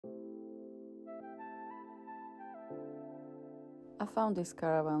I found this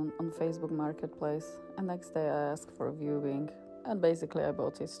caravan on Facebook Marketplace, and next day I asked for a viewing, and basically I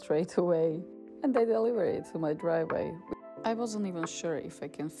bought it straight away, and they delivered it to my driveway. I wasn't even sure if I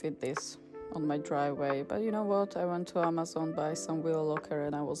can fit this on my driveway, but you know what, I went to Amazon, buy some wheel locker,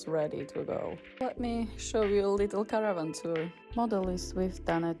 and I was ready to go. Let me show you a little caravan tour. Model is Swift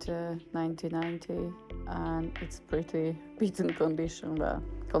Danette 1990, and it's pretty beaten condition, but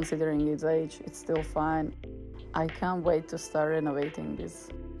considering its age, it's still fine. I can't wait to start renovating this.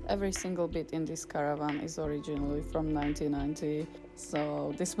 Every single bit in this caravan is originally from 1990,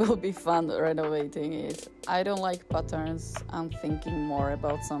 so this will be fun renovating it. I don't like patterns. I'm thinking more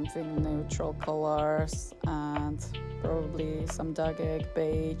about something neutral colors and probably some dog egg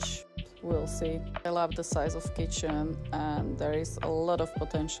beige. We'll see. I love the size of kitchen and there is a lot of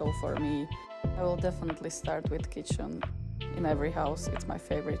potential for me. I will definitely start with kitchen. In every house it's my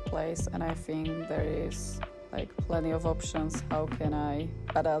favorite place, and I think there is like plenty of options how can I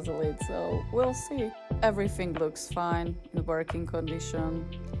bedazzle it, so we'll see. Everything looks fine, in working condition.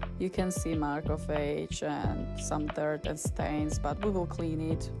 You can see mark of age and some dirt and stains, but we will clean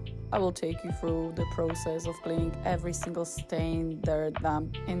it. I will take you through the process of cleaning every single stain, dirt,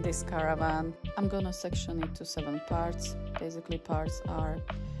 damp in this caravan. I'm gonna section it to 7 parts. Basically parts are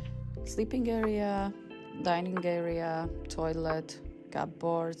sleeping area, dining area, toilet,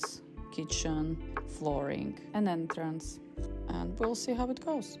 cupboards, kitchen, flooring, and entrance, and we'll see how it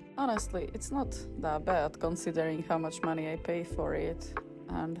goes. Honestly, it's not that bad considering how much money I pay for it,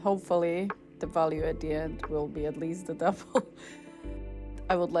 and hopefully the value at the end will be at least the double.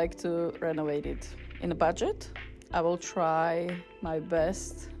 I would like to renovate it in a budget. I will try my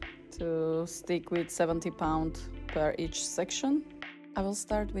best to stick with £70 per each section. I will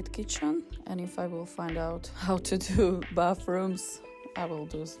start with kitchen, and if I will find out how to do bathrooms, I will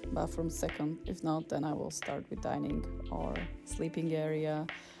do bathroom second. If not, then I will start with dining or sleeping area,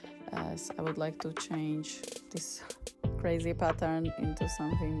 as I would like to change this crazy pattern into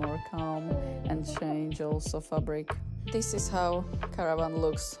something more calm and change also fabric. This is how caravan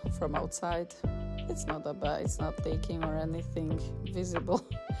looks from outside. It's not that bad, it's not leaking or anything visible.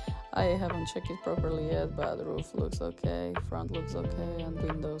 I haven't checked it properly yet, but the roof looks okay, front looks okay, and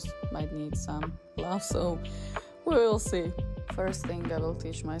windows might need some love, so we will see. First thing I will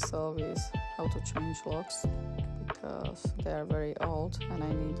teach myself is how to change locks, because they are very old and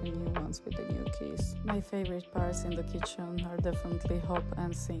I need the new ones with the new keys. My favorite parts in the kitchen are definitely hob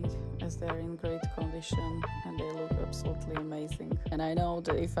and sink, as they are in great condition and they look absolutely amazing. And I know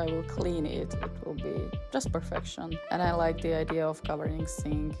that if I will clean it, it will be just perfection. And I like the idea of covering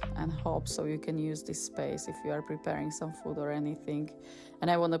sink and hob so you can use this space if you are preparing some food or anything.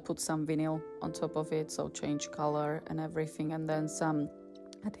 And I want to put some vinyl on top of it, so change color and everything, and then some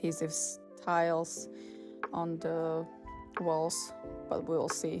adhesive tiles on the walls, but we'll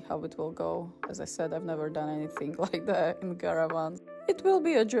see how it will go. As I said, I've never done anything like that in caravans. It will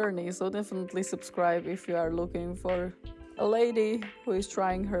be a journey, so definitely subscribe if you are looking for a lady who is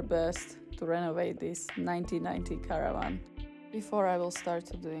trying her best to renovate this 1990 caravan. Before I will start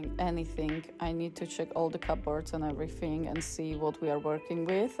doing anything, I need to check all the cupboards and everything and see what we are working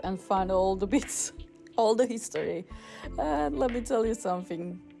with and find all the bits, all the history. And let me tell you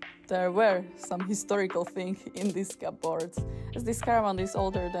something. There were some historical things in these cupboards. As this caravan is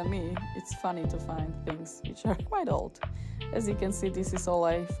older than me, it's funny to find things which are quite old. As you can see, this is all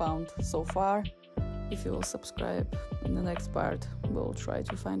I found so far. If you will subscribe, in the next part we'll try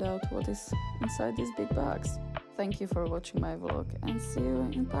to find out what is inside these big bags. Thank you for watching my vlog, and see you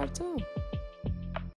in part 2.